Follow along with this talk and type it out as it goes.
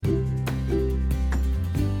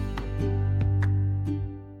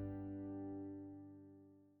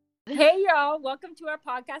Hello, welcome to our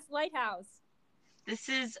podcast, Lighthouse. This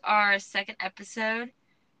is our second episode.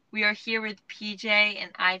 We are here with PJ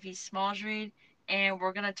and Ivy Smallsreed, and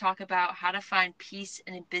we're going to talk about how to find peace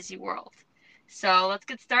in a busy world. So let's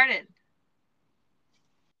get started.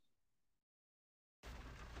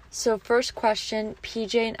 So first question,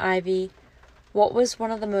 PJ and Ivy, what was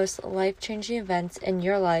one of the most life-changing events in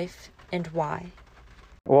your life and why?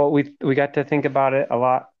 Well, we got to think about it a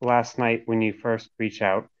lot last night when you first reached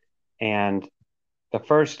out. And the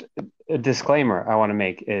first disclaimer I want to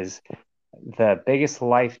make is the biggest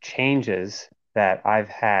life changes that I've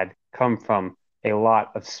had come from a lot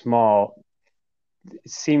of small,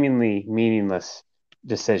 seemingly meaningless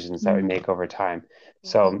decisions that we make over time.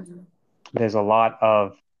 So there's a lot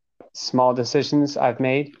of small decisions I've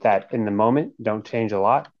made that in the moment don't change a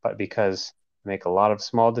lot, but because I make a lot of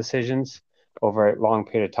small decisions over a long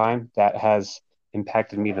period of time, that has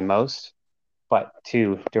impacted me the most. But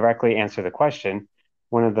to directly answer the question,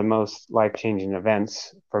 one of the most life-changing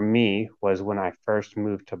events for me was when I first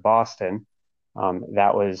moved to Boston.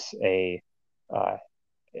 That was I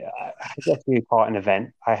guess you'd call it an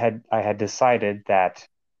event. I had decided that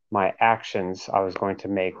my actions I was going to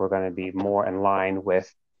make were going to be more in line with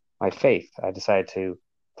my faith. I decided to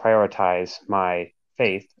prioritize my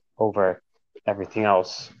faith over everything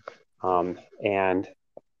else. And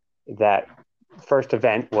that first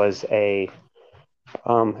event was a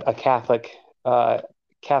Catholic outing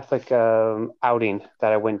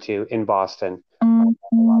that I went to in Boston. A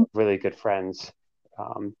lot of really good friends,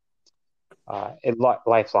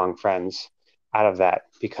 lifelong friends out of that,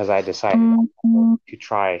 because I decided to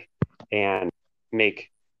try and make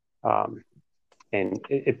and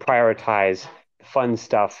prioritize fun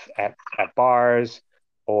stuff at bars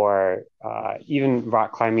or even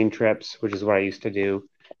rock climbing trips, which is what I used to do.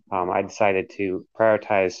 I decided to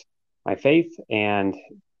prioritize my faith and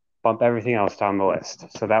bump everything else down the list.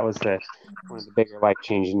 So that was one of the bigger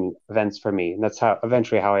life-changing events for me. And that's how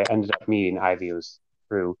I ended up meeting Ivy, was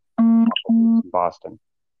through Boston.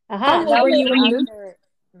 That was after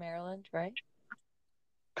Maryland, right?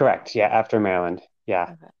 Correct. Yeah, after Maryland.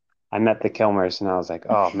 Yeah. Okay. I met the Kilmers and I was like,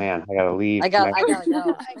 oh man, I gotta leave. I gotta go. I gotta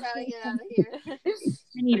get out of here. I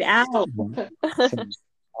need out. So,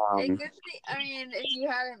 if you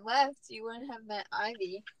hadn't left, you wouldn't have met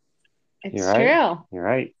Ivy. It's right. true. You're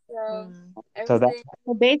right. So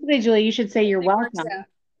well, basically, Julie, you should say you're welcome.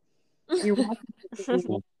 You're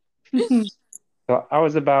welcome. So I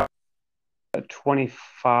was about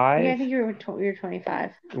 25. Yeah, I think you were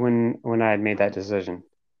 25 when I had made that decision.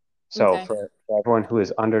 So Okay. for everyone who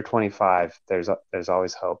is under 25, there's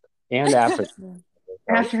always hope. And after.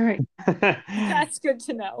 After. That's good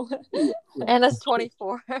to know. Anna's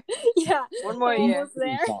 24. Yeah. One more year.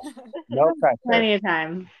 There. No pressure. Plenty of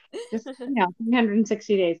time. Just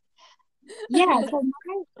 360 days. Yeah. So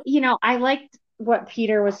I liked what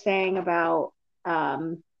Peter was saying about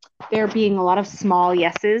there being a lot of small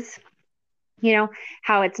yeses.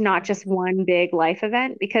 How it's not just one big life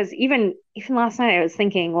event, because even last night I was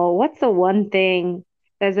thinking, well, what's the one thing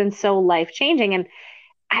that's been so life changing? And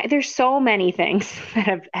there's so many things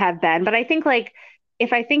that have been, but I think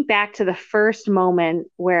if I think back to the first moment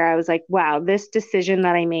where I was like, wow, this decision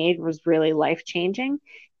that I made was really life changing.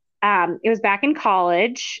 It was back in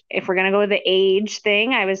college. If we're going to go with the age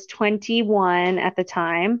thing, I was 21 at the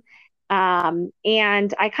time.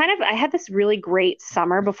 And I had this really great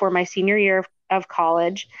summer before my senior year of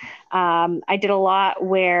college. I did a lot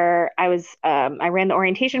where I ran the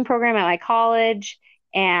orientation program at my college,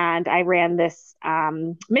 and I ran this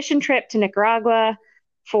mission trip to Nicaragua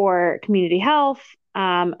for community health.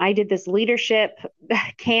 I did this leadership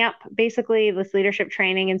camp, basically this leadership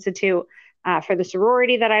training institute for the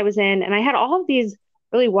sorority that I was in. And I had all of these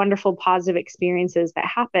really wonderful, positive experiences that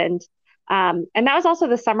happened. And that was also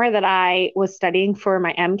the summer that I was studying for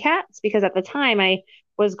my MCATs, because at the time I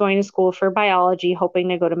was going to school for biology, hoping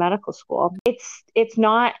to go to medical school. It's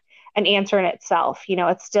not an answer in itself.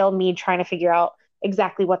 It's still me trying to figure out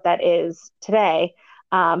exactly what that is today.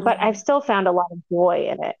 But I've still found a lot of joy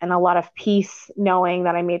in it and a lot of peace knowing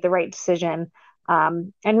that I made the right decision.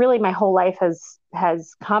 And really my whole life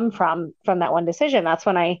has come from that one decision. That's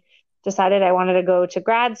when I decided I wanted to go to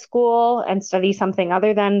grad school and study something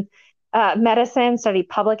other than medicine, study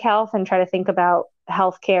public health, and try to think about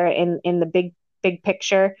healthcare in the big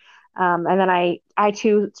picture. And then I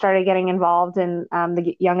too started getting involved in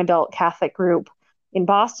the young adult Catholic group in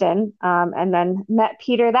Boston, and then met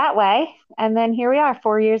Peter that way. And then here we are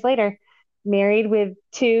 4 years later, married with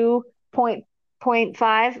 2.5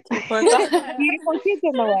 beautiful kids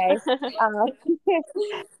in the way.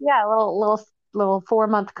 Yeah, a little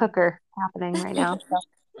 4-month cooker happening right now. So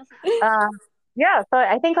Yeah, so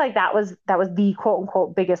I think like that was the quote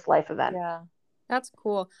unquote biggest life event. Yeah. That's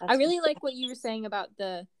cool. That's I really like what you were saying about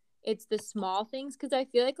it's the small things, because I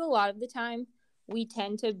feel like a lot of the time we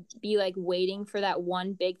tend to be like waiting for that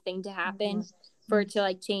one big thing to happen for it to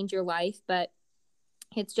like change your life, but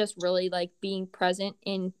it's just really like being present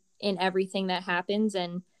in everything that happens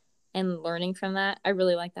and learning from that. I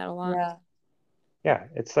really like that a lot. Yeah. Yeah,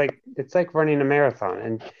 it's like running a marathon,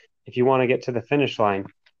 and if you want to get to the finish line,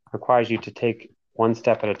 it requires you to take one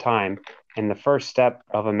step at a time. And the first step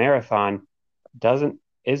of a marathon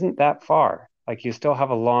isn't that far. Like you still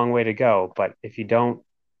have a long way to go, but if you don't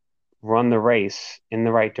run the race in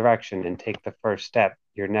the right direction and take the first step,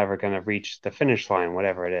 you're never going to reach the finish line,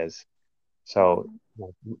 whatever it is. So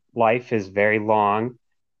life is very long,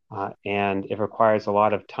 and it requires a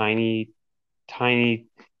lot of tiny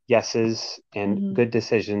yeses and good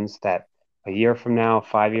decisions that a year from now,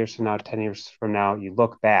 5 years from now, 10 years from now, you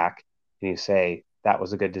look back and you say, that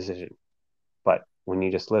was a good decision. But when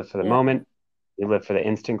you just live for the moment, you live for the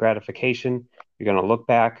instant gratification, you're going to look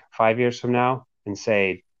back 5 years from now and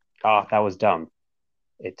say, oh, that was dumb.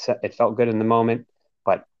 It felt good in the moment,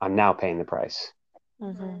 but I'm now paying the price.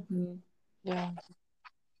 Yeah.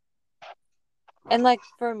 And like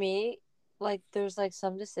for me, like there's like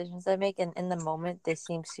some decisions I make, and in the moment they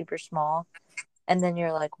seem super small, and then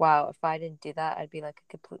you're like, wow, if I didn't do that, I'd be like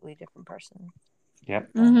a completely different person. Yep.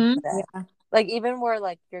 Yeah. Like even where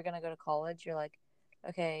like you're gonna go to college, you're like,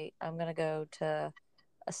 okay, I'm gonna go to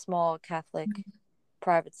a small Catholic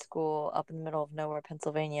private school up in the middle of nowhere,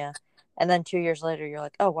 Pennsylvania, and then 2 years later, you're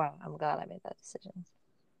like, oh wow, I'm glad I made that decision.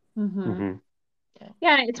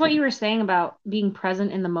 Yeah, it's what you were saying about being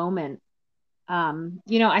present in the moment.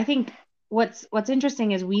 I think what's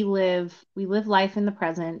interesting is we live life in the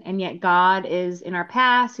present, and yet God is in our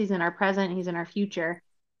past, he's in our present, he's in our future.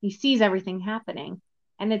 He sees everything happening.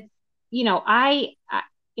 And it's, I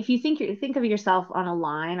if you think of yourself on a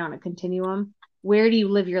line, on a continuum, where do you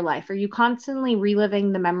live your life? Are you constantly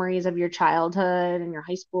reliving the memories of your childhood and your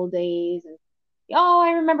high school days, and oh,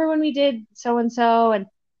 I remember when we did so and so, and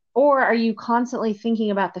or are you constantly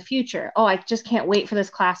thinking about the future? Oh, I just can't wait for this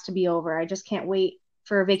class to be over. I just can't wait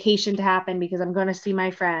for a vacation to happen because I'm going to see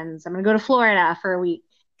my friends. I'm going to go to Florida for a week.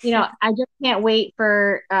 I just can't wait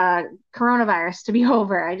for coronavirus to be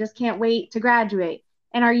over. I just can't wait to graduate.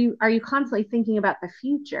 And are you constantly thinking about the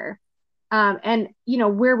future? And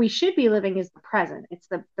where we should be living is the present. It's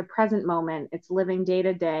the present moment. It's living day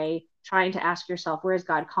to day, trying to ask yourself, where is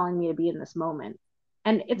God calling me to be in this moment?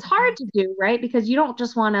 And it's hard to do, right? Because you don't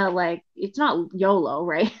just want to it's not YOLO,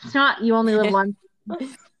 right? It's not you only live once.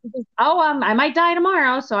 I might die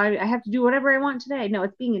tomorrow, so I have to do whatever I want today. No,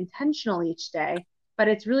 it's being intentional each day, but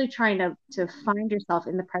it's really trying to find yourself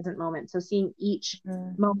in the present moment. So seeing each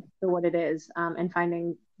moment for what it is, and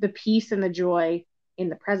finding the peace and the joy in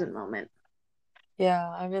the present moment. Yeah,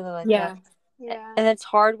 I really like that. Yeah. And it's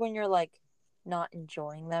hard when you're like not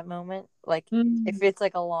enjoying that moment. Like if it's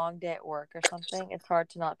like a long day at work or something, it's hard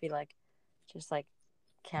to not be like just like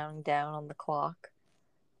counting down on the clock.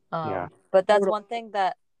 But that's one thing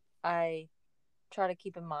that I try to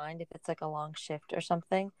keep in mind if it's like a long shift or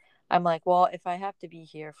something. I'm like, well, if I have to be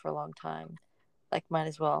here for a long time, like might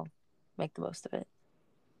as well make the most of it.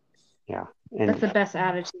 Yeah. That's the best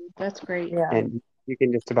attitude. That's great. Yeah. And you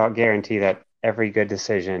can just about guarantee that every good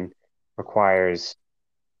decision requires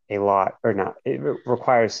a lot, or not, it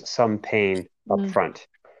requires some pain up front.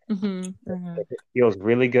 If it feels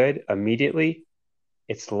really good immediately,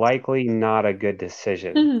 it's likely not a good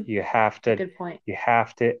decision. You have to Good point. You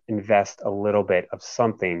have to invest a little bit of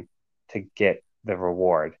something to get the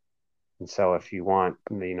reward. And so if you want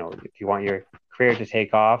your career to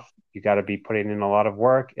take off, you got to be putting in a lot of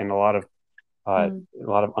work and a lot of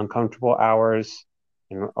uncomfortable hours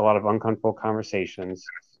and a lot of uncomfortable conversations.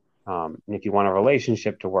 And if you want a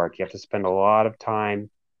relationship to work, you have to spend a lot of time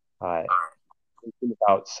thinking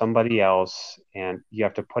about somebody else, and you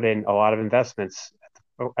have to put in a lot of investments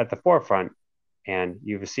at the forefront, and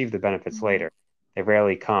you receive the benefits later. They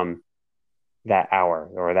rarely come that hour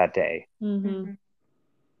or that day.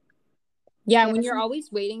 Yeah, when you're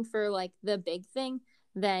always waiting for like the big thing,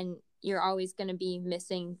 then you're always going to be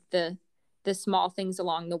missing the small things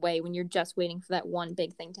along the way when you're just waiting for that one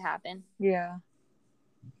big thing to happen. Yeah.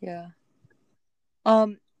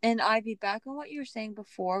 And Ivy, back on what you were saying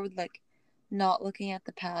before with like not looking at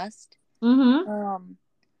the past.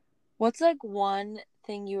 What's like one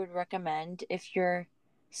thing you would recommend if you're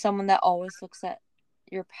someone that always looks at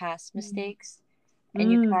your past mistakes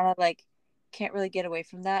and you kind of like can't really get away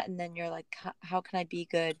from that, and then you're like, how can I be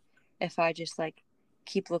good if I just like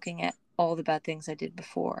keep looking at all the bad things I did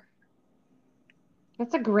before?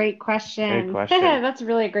 That's a great question. Good question. That's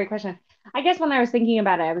really a great question. I guess when I was thinking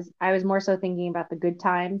about it, I was more so thinking about the good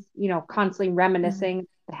times, constantly reminiscing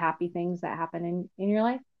the happy things that happen in your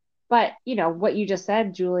life. But, what you just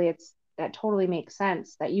said, Julie, that totally makes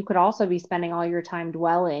sense that you could also be spending all your time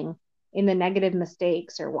dwelling in the negative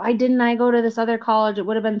mistakes or why didn't I go to this other college? It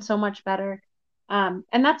would have been so much better. And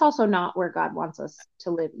that's also not where God wants us to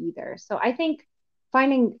live either. So I think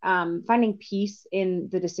finding peace in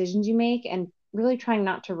the decisions you make and really trying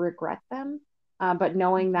not to regret them, but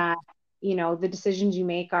knowing that the decisions you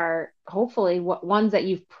make are hopefully ones that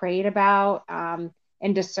you've prayed about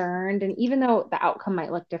and discerned. And even though the outcome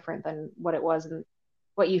might look different than what it was and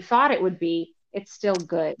what you thought it would be, it's still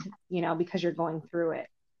good, because you're going through it.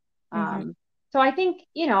 So I think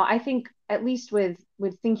at least with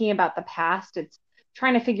thinking about the past, it's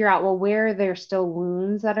trying to figure out, well, where there's still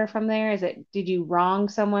wounds that are from there. Did you wrong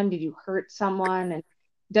someone? Did you hurt someone? And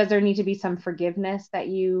does there need to be some forgiveness that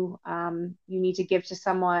you need to give to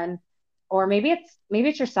someone? Or maybe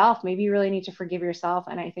it's yourself. Maybe you really need to forgive yourself.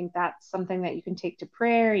 And I think that's something that you can take to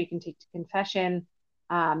prayer, you can take to confession,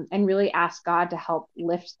 and really ask God to help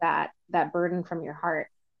lift that burden from your heart.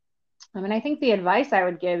 I think the advice I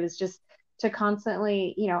would give is just to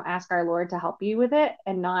constantly, ask our Lord to help you with it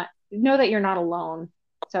and not know that you're not alone.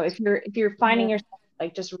 So if you're finding yourself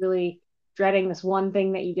like just really dreading this one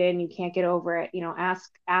thing that you did and you can't get over it,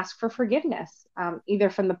 ask for forgiveness, either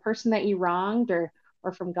from the person that you wronged or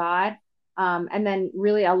from God, and then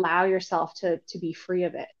really allow yourself to be free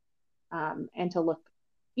of it, and to look,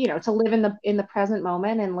 to live in the present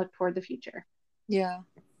moment and look toward the future. Yeah.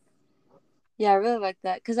 Yeah, I really like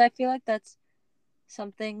that because I feel like that's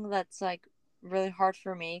something that's like really hard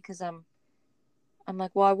for me because I'm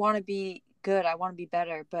like, well, I want to be good, I want to be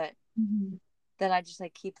better, but then I just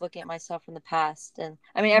like keep looking at myself in the past, and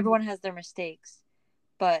I mean everyone has their mistakes,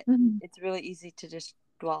 but it's really easy to just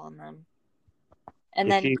dwell on them,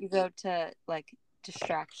 and then you go to like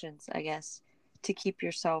distractions, I guess, to keep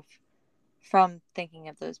yourself from thinking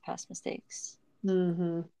of those past mistakes,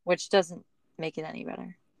 which doesn't make it any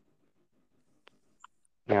better.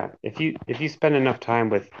 Yeah, if you spend enough time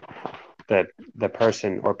with the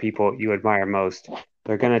person or people you admire most,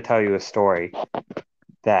 they're going to tell you a story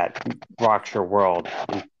that rocks your world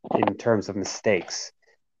in terms of mistakes.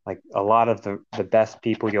 Like a lot of the best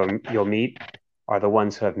people you'll meet are the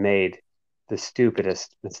ones who have made the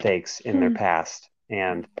stupidest mistakes in their past.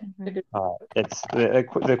 And it's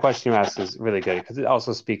the question you asked is really good because it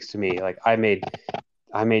also speaks to me. Like I made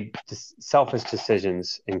selfish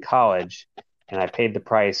decisions in college, and I paid the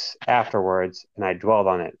price afterwards, and I dwelled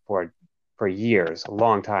on it for years, a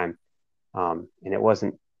long time. And it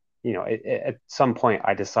wasn't, at some point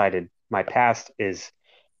I decided my past is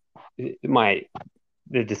the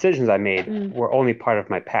decisions I made were only part of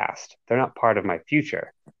my past. They're not part of my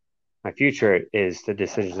future. My future is the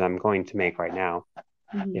decisions I'm going to make right now.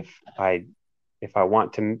 If I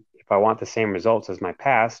want the same results as my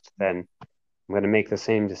past, then I'm going to make the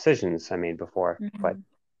same decisions I made before. But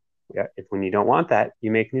yeah, when you don't want that,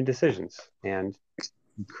 you make new decisions and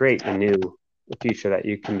you create a new future that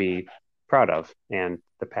you can be proud of. And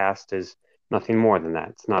the past is nothing more than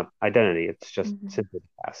that. It's not identity. It's just simply the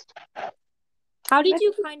past. How did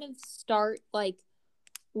you kind of start, like,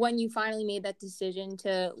 when you finally made that decision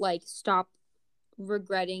to, like, stop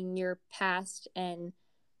regretting your past and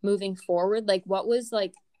moving forward? Like, what was,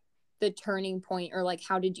 like, the turning point, or, like,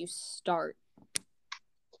 how did you start?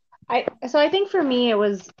 So I think for me, it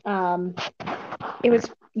was, what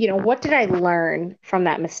did I learn from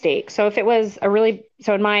that mistake? So if it was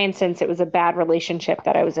so in my instance, it was a bad relationship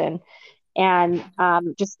that I was in. And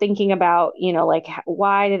just thinking about, like,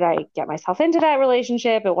 why did I get myself into that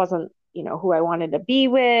relationship? It wasn't, who I wanted to be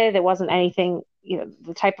with. It wasn't anything,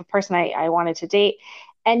 the type of person I wanted to date.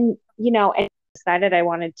 And, and decided I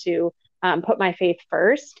wanted to put my faith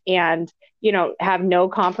first and, have no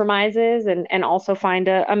compromises and also find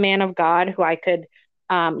a man of God who I could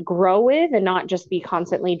grow with and not just be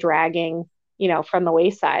constantly dragging, from the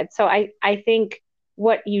wayside. So I think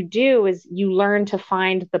what you do is you learn to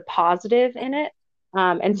find the positive in it.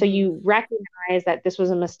 And so you recognize that this was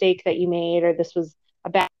a mistake that you made, or this was a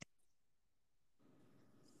bad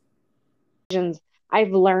decision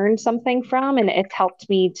I've learned something from, and it's helped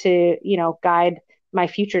me to, guide my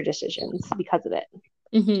future decisions because of it.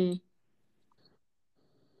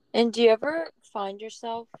 And do you ever find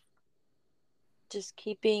yourself just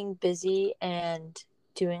keeping busy and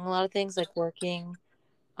doing a lot of things like working,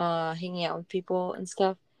 hanging out with people and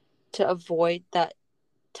stuff to avoid that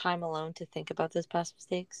time alone to think about those past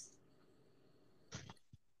mistakes?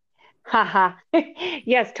 Haha.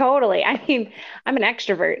 Yes, totally. I mean, I'm an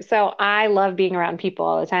extrovert, so I love being around people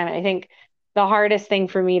all the time. And I think the hardest thing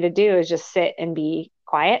for me to do is just sit and be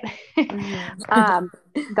quiet. um,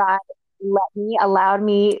 God allowed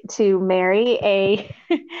me to marry a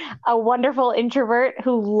a wonderful introvert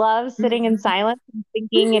who loves sitting in silence and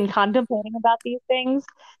thinking and contemplating about these things.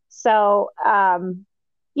 So,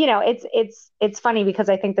 it's funny because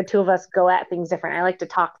I think the two of us go at things different. I like to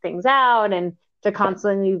talk things out and to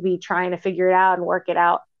constantly be trying to figure it out and work it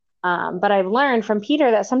out. But I've learned from Peter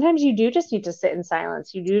that sometimes you do just need to sit in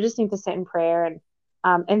silence. You do just need to sit in prayer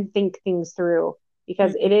and think things through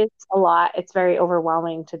because it is a lot. It's very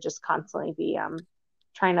overwhelming to just constantly be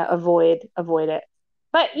trying to avoid it.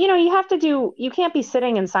 But you can't be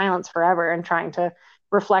sitting in silence forever and trying to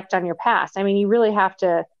reflect on your past. I mean, you really have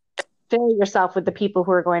to fill yourself with the people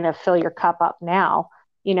who are going to fill your cup up now,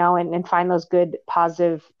 and find those good,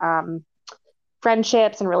 positive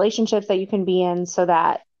friendships and relationships that you can be in so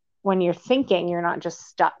that when you're thinking, you're not just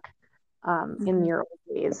stuck in your old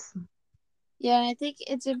ways. Yeah, and I think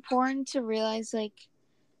it's important to realize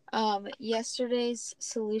yesterday's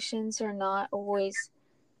solutions are not always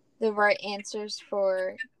the right answers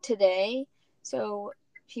for today. So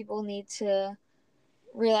people need to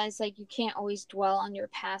realize you can't always dwell on your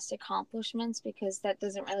past accomplishments because that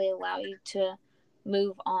doesn't really allow you to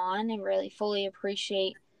move on and really fully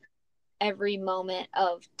appreciate every moment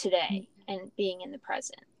of today and being in the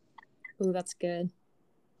present. Ooh, that's good.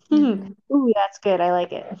 Ooh, that's good. I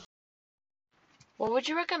like it. What would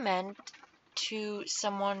you recommend to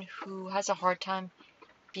someone who has a hard time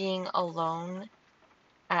being alone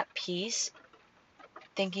at peace,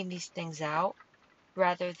 thinking these things out,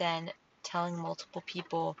 rather than telling multiple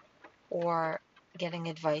people or getting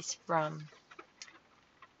advice from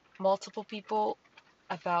multiple people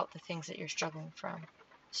about the things that you're struggling from?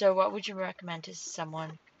 So what would you recommend to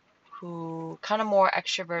someone who kind of more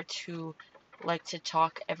extroverts who like to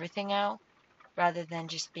talk everything out rather than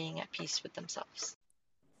just being at peace with themselves?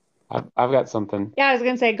 I've got something. Yeah, I was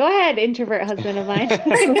going to say, go ahead, introvert husband of mine.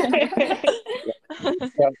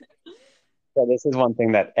 So this is one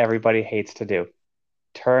thing that everybody hates to do.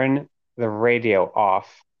 Turn the radio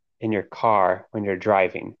off in your car when you're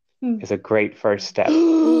driving is a great first step.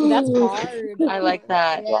 Ooh, that's hard. I like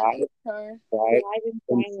that. Drive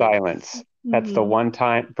in silence. That's the one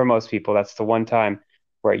time, for most people, that's the one time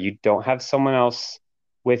where you don't have someone else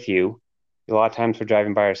with you. A lot of times we're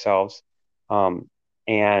driving by ourselves.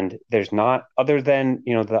 And there's not, other than,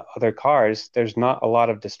 the other cars, there's not a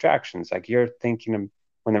lot of distractions. Like you're thinking of,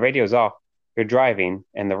 when the radio's off, you're driving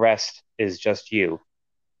and the rest is just you.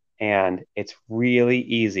 And it's really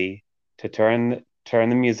easy to turn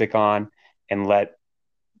the music on and let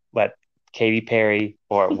Katy Perry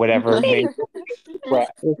or whatever it's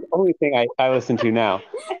the only thing I listen to now.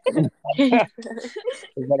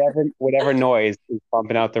 whatever noise is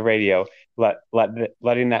bumping out the radio,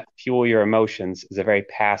 letting that fuel your emotions is a very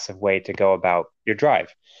passive way to go about your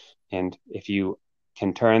drive. And if you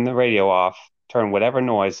can turn the radio off, turn whatever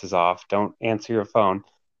noise is off, don't answer your phone,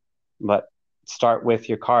 but start with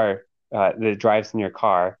your car that drives in your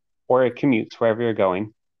car or it commutes wherever you're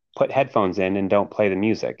going, put headphones in and don't play the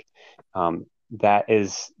music. That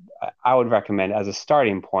is, I would recommend as a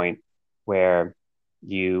starting point where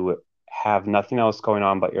you have nothing else going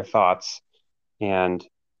on but your thoughts. And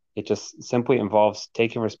it just simply involves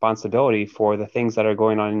taking responsibility for the things that are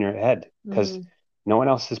going on in your head because no one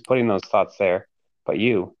else is putting those thoughts there but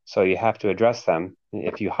you. So you have to address them.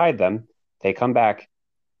 If you hide them, they come back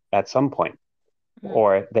at some point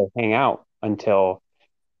or they hang out until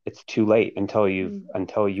it's too late, until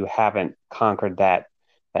you haven't conquered that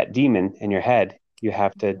demon in your head. You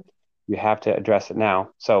have to address it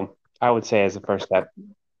now. So I would say as a first step,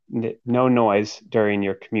 no noise during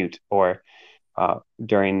your commute or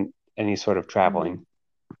during any sort of traveling.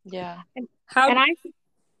 Yeah.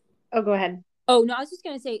 Go ahead. Oh no, I was just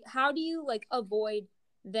gonna say, how do you avoid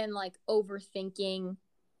then overthinking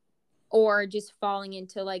or just falling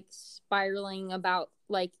into spiraling about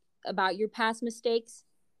your past mistakes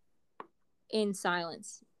in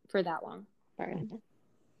silence for that long?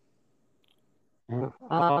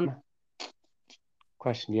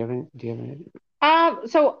 Question. Do you have any?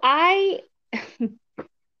 So I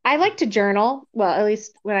like to journal. Well, at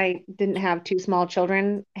least when I didn't have two small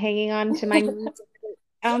children hanging on to my knees.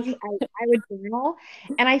 I would journal,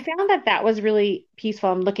 and I found that was really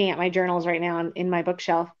peaceful. I'm looking at my journals right now in my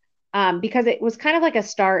bookshelf, because it was kind of like a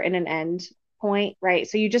start and an end point, right?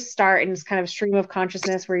 So you just start in this kind of stream of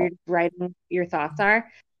consciousness where you're writing your thoughts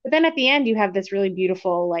are, but then at the end you have this really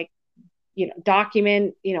beautiful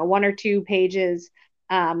document, 1 or 2 pages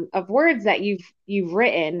of words that you've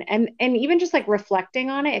written, and even just like reflecting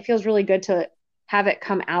on it, it feels really good to have it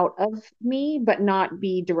come out of me, but not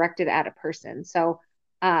be directed at a person. So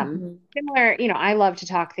similar, I love to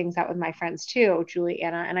talk things out with my friends too, Julie,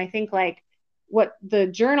 Anna, and I think like what the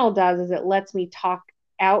journal does is it lets me talk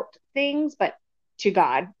out things, but to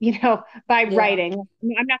God, by writing.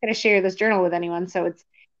 I'm not going to share this journal with anyone, so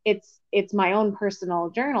it's my own personal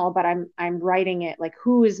journal, but I'm writing it like,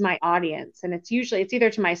 who is my audience? And it's either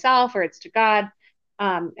to myself or it's to God.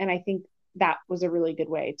 And I think that was a really good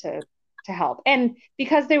way to help. And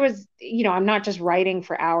because there was, I'm not just writing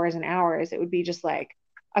for hours and hours, it would be just like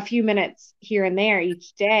a few minutes here and there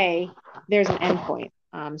each day. There's an endpoint.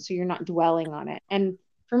 So you're not dwelling on it. And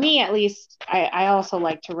for me, at least, I also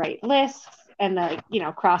like to write lists and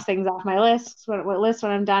cross things off my lists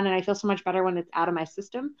when I'm done. And I feel so much better when it's out of my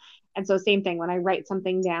system. And so same thing, when I write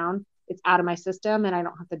something down, it's out of my system and I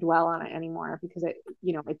don't have to dwell on it anymore because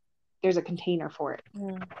there's a container for it.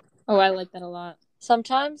 Oh, I like that a lot.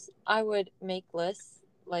 Sometimes I would make lists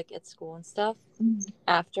like at school and stuff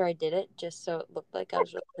after I did it, just so it looked like I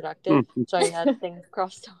was really productive. So I had things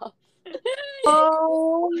crossed off.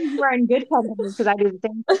 Oh, you are in good company because I do the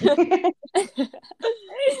same thing.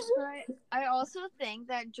 But I also think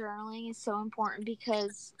that journaling is so important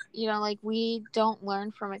because, like we don't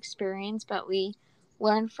learn from experience, but we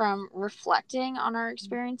learn from reflecting on our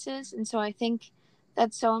experiences. And so I think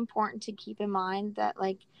that's so important to keep in mind that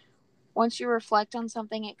like once you reflect on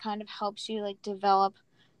something, it kind of helps you like develop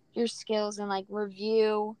your skills and like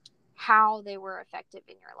review how they were effective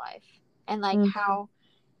in your life and like how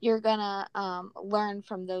you're gonna learn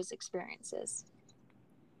from those experiences.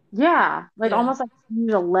 Yeah, like almost like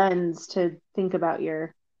use a lens to think about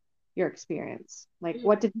your experience. Like,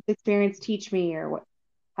 what did this experience teach me, or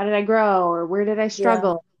how did I grow, or where did I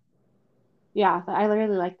struggle? Yeah, I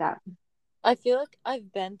really like that. I feel like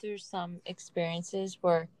I've been through some experiences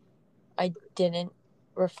where I didn't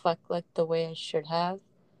reflect like the way I should have.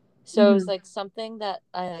 So it was like something that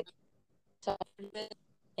I like suffered with,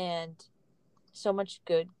 and so much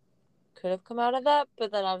good could have come out of that, but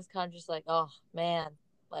then I was kind of just like, oh man,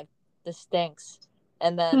 like this stinks.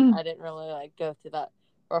 And then I didn't really like go through that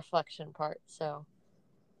reflection part. So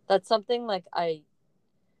that's something like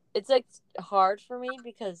it's like hard for me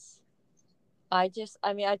because I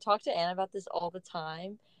talk to Anna about this all the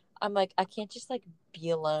time. I'm like, I can't just like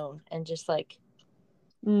be alone and just like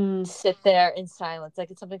sit there in silence.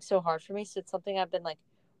 Like it's something so hard for me. So it's something I've been like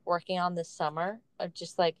working on this summer of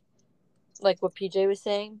just like what PJ was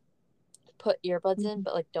saying, put earbuds in,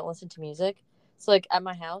 but like don't listen to music. So like at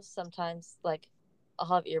my house, sometimes like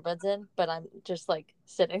I'll have earbuds in, but I'm just like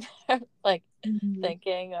sitting there like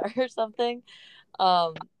thinking or something.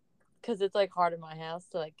 Because it's like hard in my house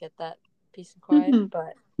to like get that peace and quiet.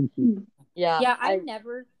 But yeah,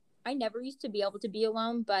 I never used to be able to be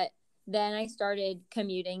alone, but then I started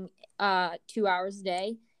commuting 2 hours a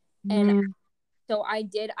day, and so I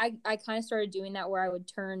kind of started doing that where I would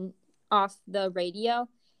turn off the radio,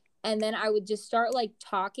 and then I would just start like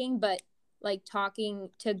talking, but like talking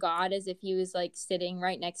to God as if he was like sitting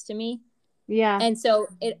right next to me. Yeah. And so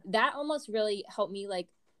that almost really helped me like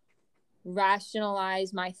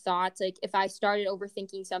rationalize my thoughts. Like if I started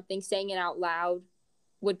overthinking something, saying it out loud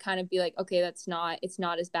would kind of be like, okay, it's not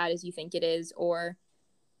as bad as you think it is.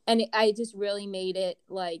 I just really made it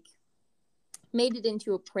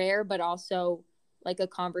into a prayer, but also like a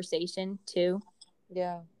conversation too.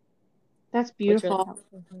 Yeah. That's beautiful.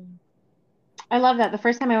 Really I love that. The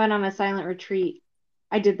first time I went on a silent retreat,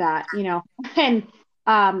 I did that, and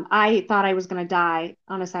I thought I was going to die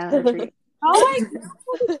on a silent retreat. Oh my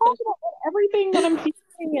God, everything that I'm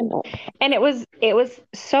feeling. And it was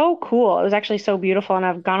so cool. It was actually so beautiful. And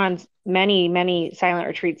I've gone on many, many silent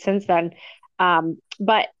retreats since then.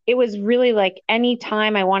 But it was really like any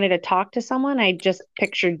time I wanted to talk to someone, I just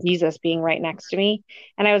pictured Jesus being right next to me.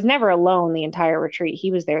 And I was never alone the entire retreat. He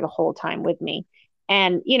was there the whole time with me.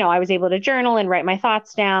 And, I was able to journal and write my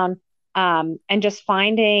thoughts down, and just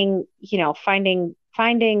finding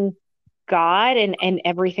God and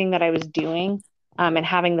everything that I was doing, and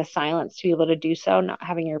having the silence to be able to do so, not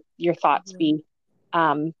having your thoughts be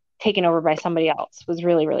taken over by somebody else was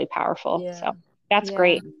really, really powerful. Yeah. So that's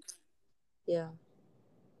great. Yeah.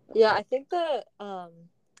 Yeah, I think the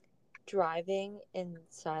driving in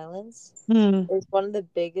silence is one of the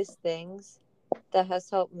biggest things that has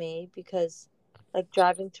helped me, because like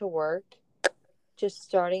driving to work, just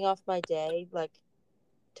starting off my day, like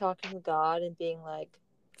talking to God and being like,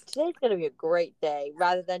 today's going to be a great day,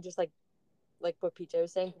 rather than just like what PJ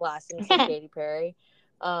was saying, blasting some Katy Perry.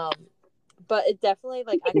 But it definitely,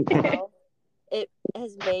 like, I can tell it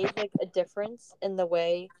has made like a difference in the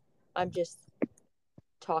way I'm just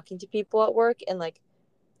talking to people at work, and like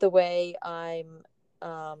the way I'm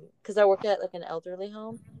because I work at like an elderly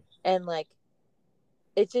home, and like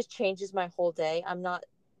it just changes my whole day. I'm not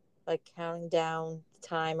like counting down the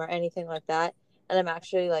time or anything like that, and I'm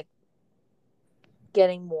actually like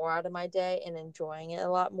getting more out of my day and enjoying it a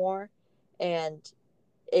lot more, and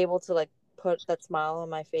able to like put that smile on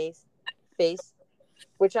my face,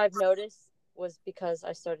 which I've noticed was because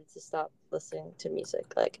I started to stop listening to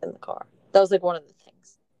music like in the car. That was like one of the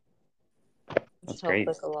things. That's Helped great.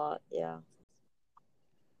 like a lot, yeah.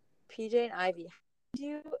 PJ and Ivy, how do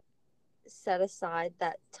you set aside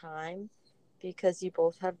that time, because you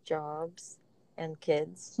both have jobs and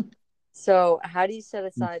kids? So how do you set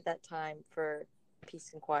aside that time for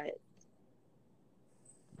peace and quiet?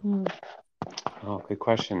 Oh, good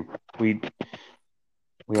question. We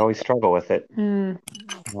always struggle with it.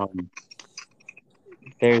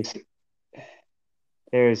 There's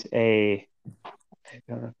a, I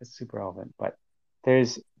don't know if it's super relevant, but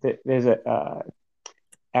there's a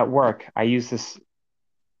at work I use this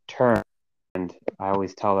term, and I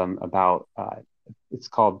always tell them about it's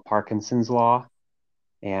called Parkinson's law,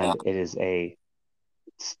 and it's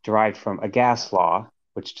derived from a gas law,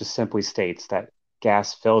 which just simply states that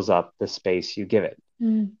gas fills up the space you give it.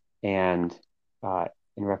 And in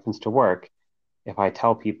reference to work, if I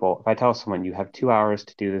tell someone you have 2 hours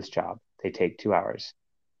to do this job, they take 2 hours.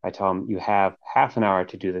 If I tell them you have half an hour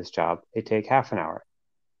to do this job, they take half an hour.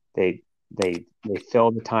 They fill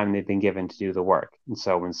the time they've been given to do the work. And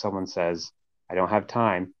so when someone says, I don't have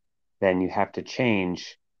time, then you have to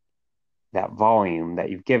change that volume that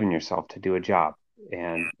you've given yourself to do a job,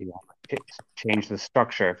 and you have to change the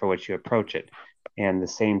structure for which you approach it. And the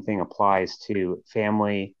same thing applies to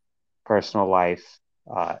family, personal life,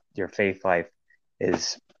 your faith life.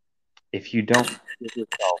 Is if you don't give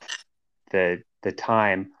yourself the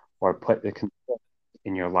time or put the control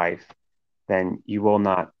in your life, then you'll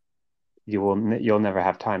never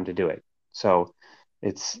have time to do it. So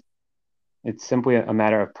it's simply a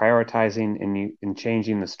matter of prioritizing and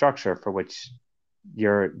changing the structure for which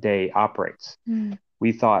your day operates.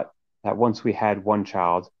 We thought that once we had one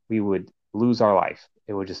child, we would lose our life.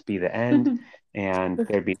 It would just be the end, and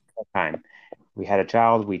there'd be no time. We had a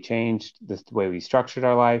child, we changed the way we structured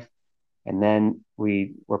our life, and then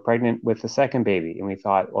we were pregnant with the second baby, and we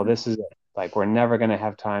thought, well, this is it. Like, we're never going to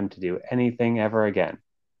have time to do anything ever again.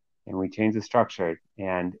 And we changed the structure,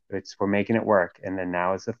 and we're making it work. And then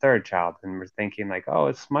now it's the third child, and we're thinking like, oh,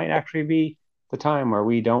 this might actually be the time where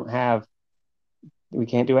we can't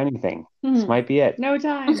do anything. This might be it. No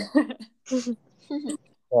time.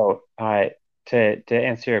 So to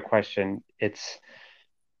answer your question, it's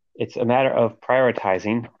a matter of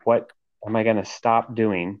prioritizing. What am I going to stop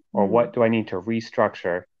doing, or what do I need to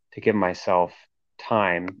restructure to give myself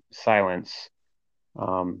time, silence,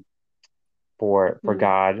 for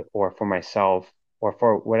God, or for myself, or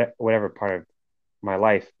for whatever part of my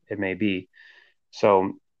life it may be.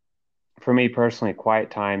 So for me personally,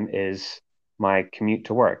 quiet time is my commute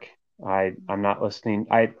to work. I'm not listening.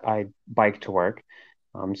 I bike to work,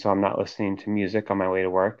 so I'm not listening to music on my way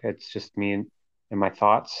to work. It's just me and my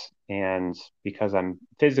thoughts. And because I'm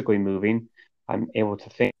physically moving, I'm able to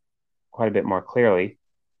think quite a bit more clearly.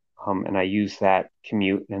 And I use that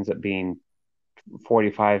commute. It ends up being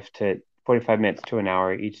 45 minutes to an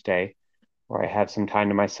hour each day, where I have some time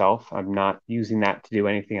to myself. I'm not using that to do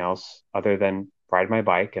anything else other than ride my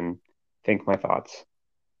bike and think my thoughts.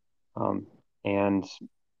 And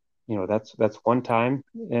that's one time.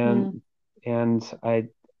 And I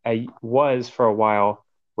was for a while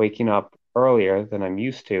waking up earlier than I'm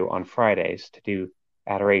used to on Fridays to do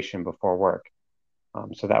adoration before work.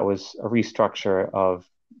 So that was a restructure of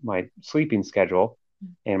my sleeping schedule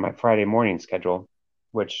and my Friday morning schedule,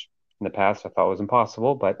 which in the past I thought was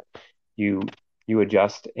impossible, but you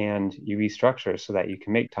adjust and you restructure so that you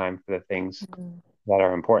can make time for the things that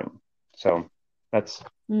are important. So that's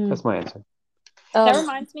my answer. That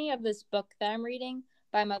reminds me of this book that I'm reading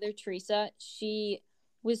by Mother Teresa. She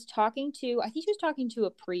was talking to a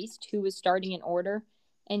priest who was starting an order,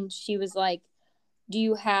 and she was like, do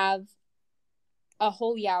you have a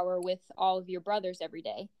holy hour with all of your brothers every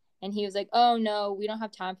day? And he was like, oh no, we don't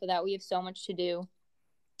have time for that. We have so much to do.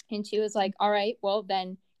 And she was like, all right, well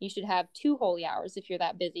then you should have 2 holy hours if you're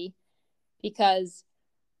that busy. Because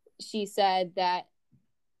she said that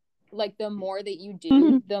like the more that you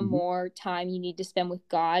do, the more time you need to spend with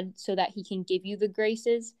God so that he can give you the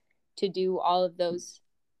graces to do all of those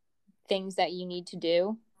things that you need to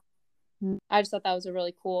do. I just thought that was a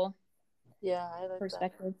really cool I like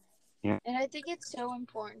perspective. that. And I think it's so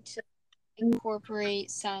important to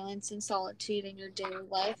incorporate silence and solitude in your daily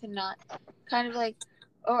life and not kind of like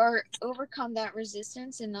or overcome that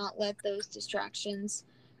resistance and not let those distractions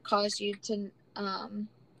cause you to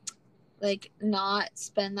like not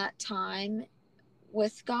spend that time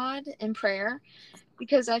with God in prayer,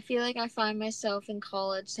 because I feel like I find myself in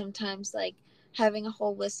college sometimes like having a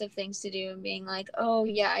whole list of things to do and being like, oh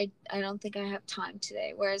yeah, I don't think I have time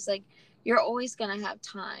today, whereas like you're always gonna have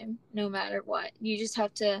time no matter what. You just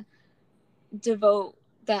have to devote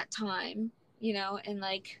that time, you know, and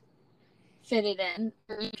like fit it in,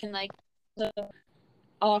 or you can like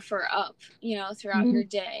offer up, you know, throughout your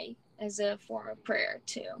day as a form of prayer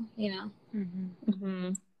too, you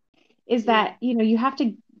know. Is that, you know,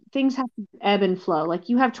 things have to ebb and flow. Like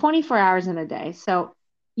you have 24 hours in a day, so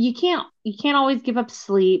you can't always give up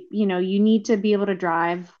sleep. You know, you need to be able to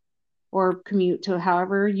drive or commute to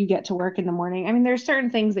however you get to work in the morning. I mean, there's certain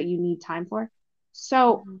things that you need time for.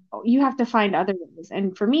 So you have to find other ways.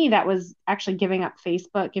 And for me, that was actually giving up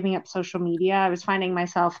Facebook, giving up social media. I was finding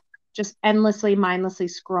myself just endlessly, mindlessly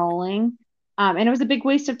scrolling. And it was a big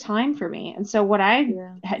waste of time for me. And so what I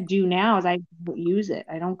do now is I don't use it.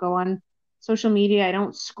 I don't go on social media. I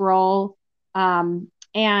don't scroll.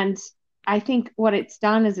 And I think what it's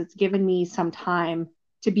done is it's given me some time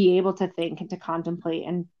to be able to think and to contemplate.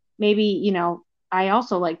 And maybe, you know, I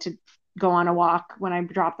also like to go on a walk when I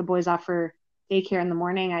drop the boys off for daycare in the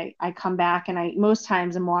morning. I come back and most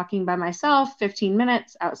times I'm walking by myself, 15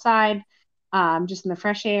 minutes outside, just in the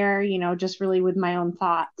fresh air, you know, just really with my own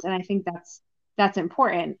thoughts. And I think that's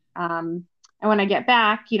important. And when I get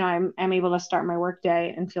back, you know, I'm able to start my work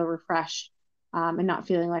day and feel refreshed, and not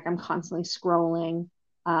feeling like I'm constantly scrolling,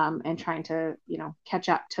 and trying to, you know, catch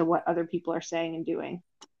up to what other people are saying and doing.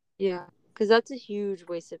 Yeah, because that's a huge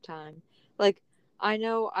waste of time. Like, I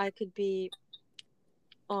know I could be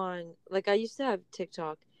on, like, I used to have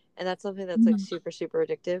TikTok, and that's something that's like super, super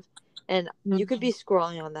addictive. And you could be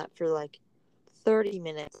scrolling on that for like 30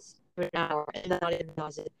 minutes to an hour and not even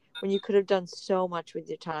realize it, when you could have done so much with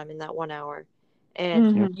your time in that 1 hour.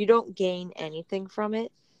 And you don't gain anything from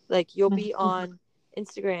it. Like, you'll be on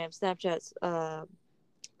Instagram, Snapchat,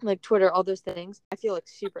 like Twitter, all those things. I feel like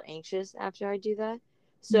super anxious after I do that.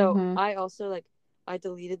 So I also like, I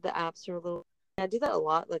deleted the apps for a little. I do that a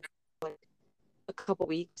lot, like a couple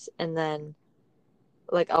weeks, and then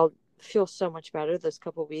like I'll feel so much better those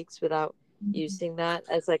couple weeks without using that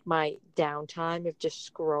as like my downtime of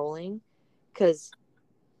just scrolling. Because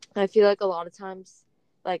I feel like a lot of times,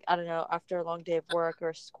 like, I don't know, after a long day of work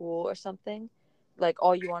or school or something, like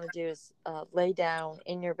all you want to do is lay down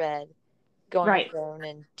in your bed, go on your phone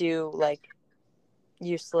and do like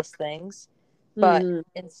useless things. But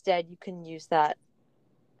instead you can use that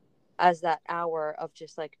as that hour of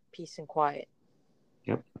just like peace and quiet.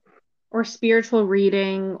 Yep. Or spiritual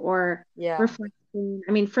reading or reflection.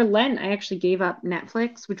 I mean, for Lent, I actually gave up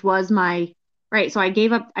Netflix, which was my so I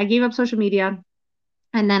gave up social media.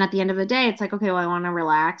 And then at the end of the day, it's like, okay, well, I want to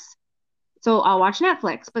relax, so I'll watch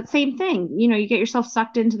Netflix. But same thing, you know, you get yourself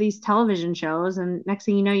sucked into these television shows, and next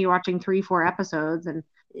thing you know, you're watching 3-4 episodes and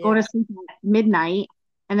going to sleep at midnight,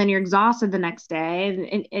 and then you're exhausted the next day,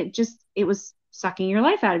 and it was sucking your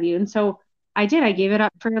life out of you. And so I gave it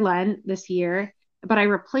up for Lent this year, but I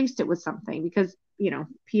replaced it with something, because, you know,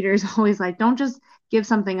 Peter's always like, don't just give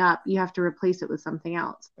something up, you have to replace it with something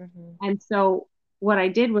else. And so what I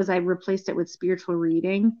did was I replaced it with spiritual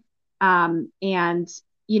reading. And,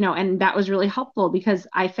 you know, and that was really helpful, because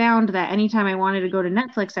I found that anytime I wanted to go to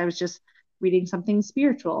Netflix, I was just reading something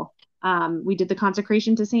spiritual. We did the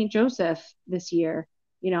consecration to St. Joseph this year,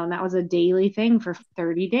 you know, and that was a daily thing for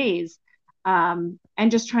 30 days. And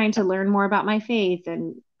just trying to learn more about my faith.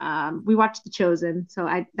 And we watched The Chosen, so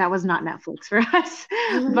that was not Netflix for us.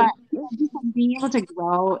 But just being able to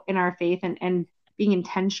grow in our faith and being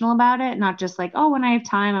intentional about it, not just like, oh, when I have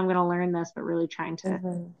time, I'm going to learn this, but really trying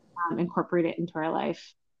to incorporate it into our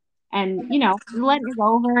life. And, you know, Lent is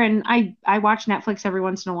over, and I watch Netflix every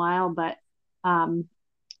once in a while, but,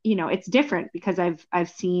 you know, it's different, because I've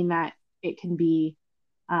seen that it can be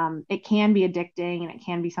addicting, and it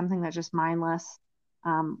can be something that's just mindless.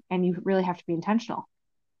 And you really have to be intentional.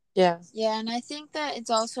 Yeah, and I think that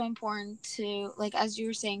it's also important to, like, as you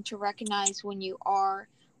were saying, to recognize when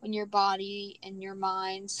your body and your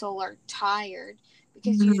mind, soul are tired,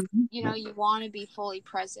 because you know, you want to be fully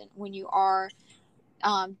present when you are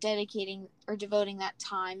dedicating or devoting that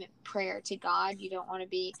time in prayer to God. You don't want to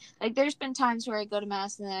be like, there's been times where I go to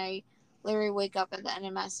mass and then I literally wake up at the end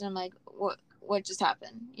of mass and I'm like, what just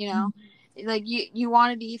happened? You know, like you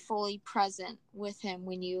want to be fully present with him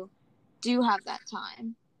when you do have that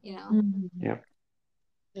time, you know?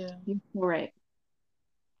 Yeah. You're right.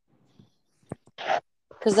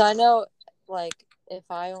 Because I know, like, if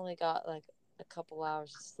I only got like a couple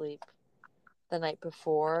hours of sleep the night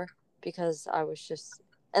before, because I was just,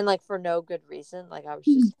 and like for no good reason, like I was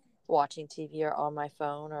just watching TV or on my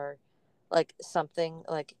phone or like something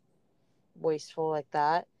like wasteful like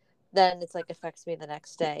that, then it's like affects me the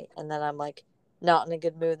next day. And then I'm like not in a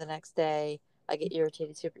good mood the next day. I get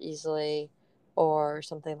irritated super easily or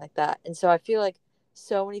something like that. And so I feel like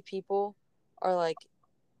so many people are like,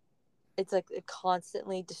 it's like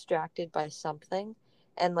constantly distracted by something,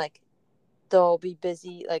 and like they'll be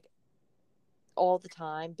busy like all the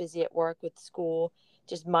time, busy at work, with school,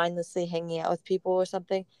 just mindlessly hanging out with people or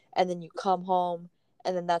something, and then you come home,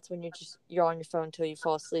 and then that's when you're on your phone until you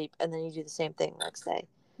fall asleep, and then you do the same thing the next day.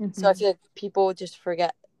 So I feel like people just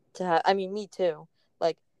forget to have, I mean, me too,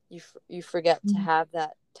 like you forget to have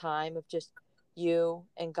that time of just you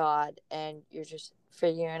and God, and you're just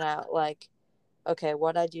figuring out like, okay,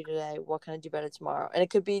 what I do today, what can I do better tomorrow? And it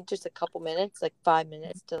could be just a couple minutes, like 5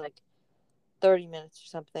 minutes to like 30 minutes or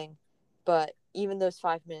something. But even those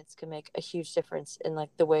 5 minutes can make a huge difference in like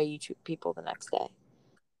the way you treat people the next day.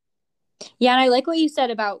 Yeah, and I like what you said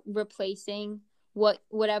about replacing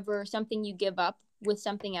whatever something you give up with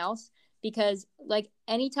something else, because like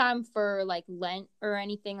anytime for like Lent or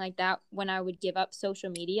anything like that, when I would give up social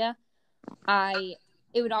media,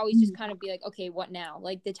 it would always just kind of be like, okay, what now?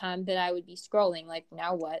 Like the time that I would be scrolling, like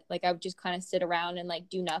now what? Like I would just kind of sit around and like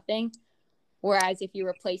do nothing. Whereas if you're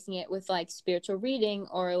replacing it with like spiritual reading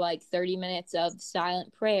or like 30 minutes of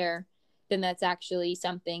silent prayer, then that's actually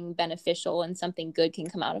something beneficial and something good can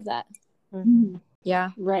come out of that. Yeah.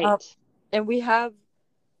 Right. And we have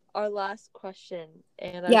our last question.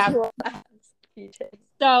 And Yeah. PJ.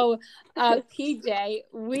 So, PJ,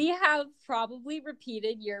 we have probably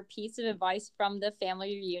repeated your piece of advice from the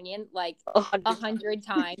family reunion like 100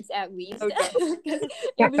 times at least.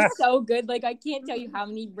 It was so good. Like, I can't tell you how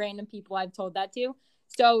many random people I've told that to.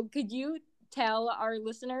 So, could you tell our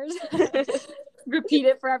listeners, repeat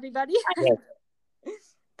it for everybody?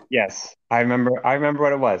 Yes, I remember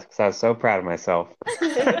what it was because I was so proud of myself.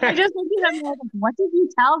 I just looked at them like, what did you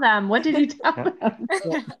tell them? What did you tell them?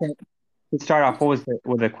 To start off, what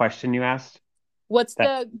was the question you asked? What's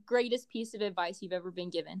the greatest piece of advice you've ever been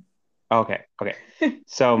given? Okay.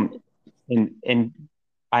 So,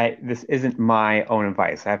 this isn't my own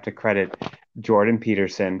advice. I have to credit Jordan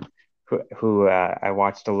Peterson, who I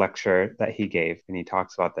watched a lecture that he gave, and he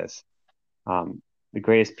talks about this. The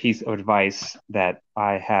greatest piece of advice that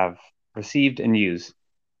I have received and used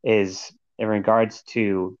is in regards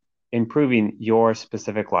to improving your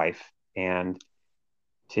specific life. And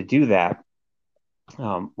to do that,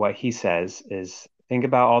 what he says is think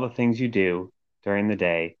about all the things you do during the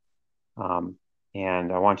day.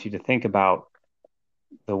 And I want you to think about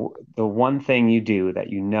the one thing you do that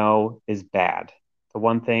you know is bad, the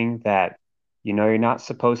one thing that you know you're not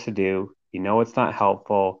supposed to do, you know it's not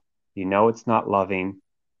helpful, you know it's not loving,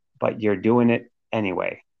 but you're doing it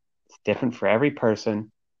anyway. It's different for every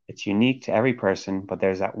person. It's unique to every person, but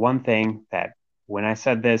there's that one thing that when I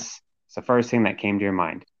said this, it's the first thing that came to your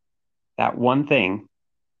mind. That one thing,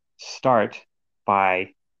 start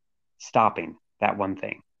by stopping that one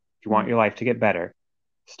thing. If you want your life to get better,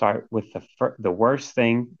 start with the worst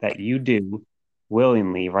thing that you do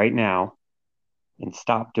willingly right now and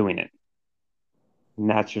stop doing it. And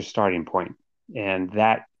that's your starting point. And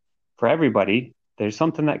that, for everybody, there's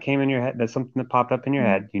something that came in your head, there's something that popped up in your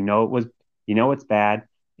head. You know it's bad,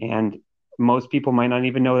 and most people might not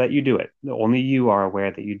even know that you do it. Only you are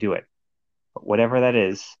aware that you do it. But whatever that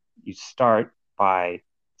is, you start by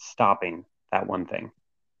stopping that one thing.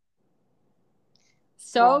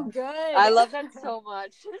 So good. I love that so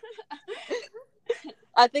much.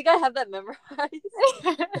 I think I have that memorized.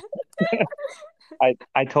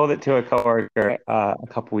 I told it to a coworker a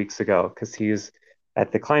couple weeks ago because he's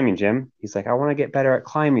at the climbing gym. He's like, I want to get better at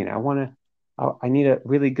climbing. I need a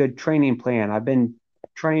really good training plan. I've been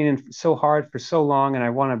training so hard for so long and I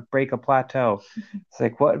want to break a plateau. It's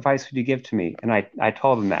like, what advice would you give to me? And I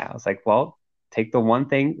told him that. I was like, well, take the one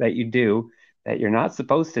thing that you do that you're not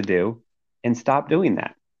supposed to do and stop doing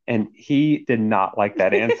that. And he did not like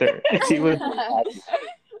that answer. He was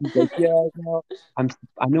like, yeah, no,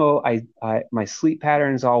 I know my sleep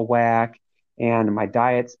pattern's all whack and my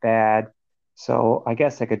diet's bad. So I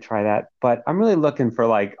guess I could try that. But I'm really looking for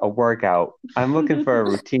like a workout. I'm looking for a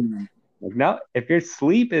routine. Like, no, if your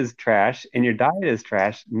sleep is trash and your diet is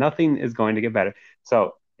trash, nothing is going to get better.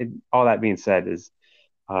 So all that being said is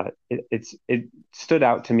it stood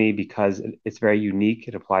out to me because it's very unique.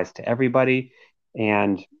 It applies to everybody.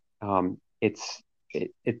 And it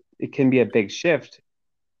can be a big shift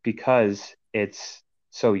because it's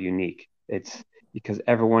so unique. because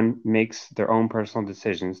everyone makes their own personal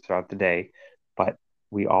decisions throughout the day, but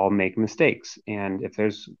we all make mistakes. And if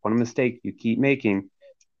there's one mistake you keep making,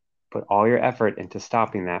 put all your effort into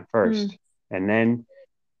stopping that first, and then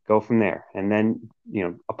go from there. And then,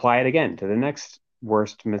 apply it again to the next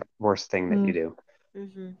worst thing that you do.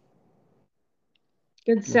 Mm-hmm.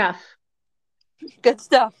 Good stuff. Good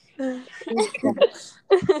stuff. That's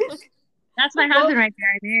my husband right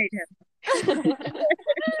there. I married him.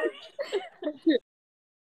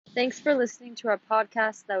 Thanks for listening to our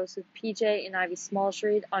podcast that was with PJ and Ivy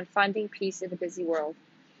Smallsreed on finding peace in a busy world.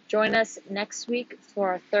 Join us next week for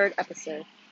our third episode.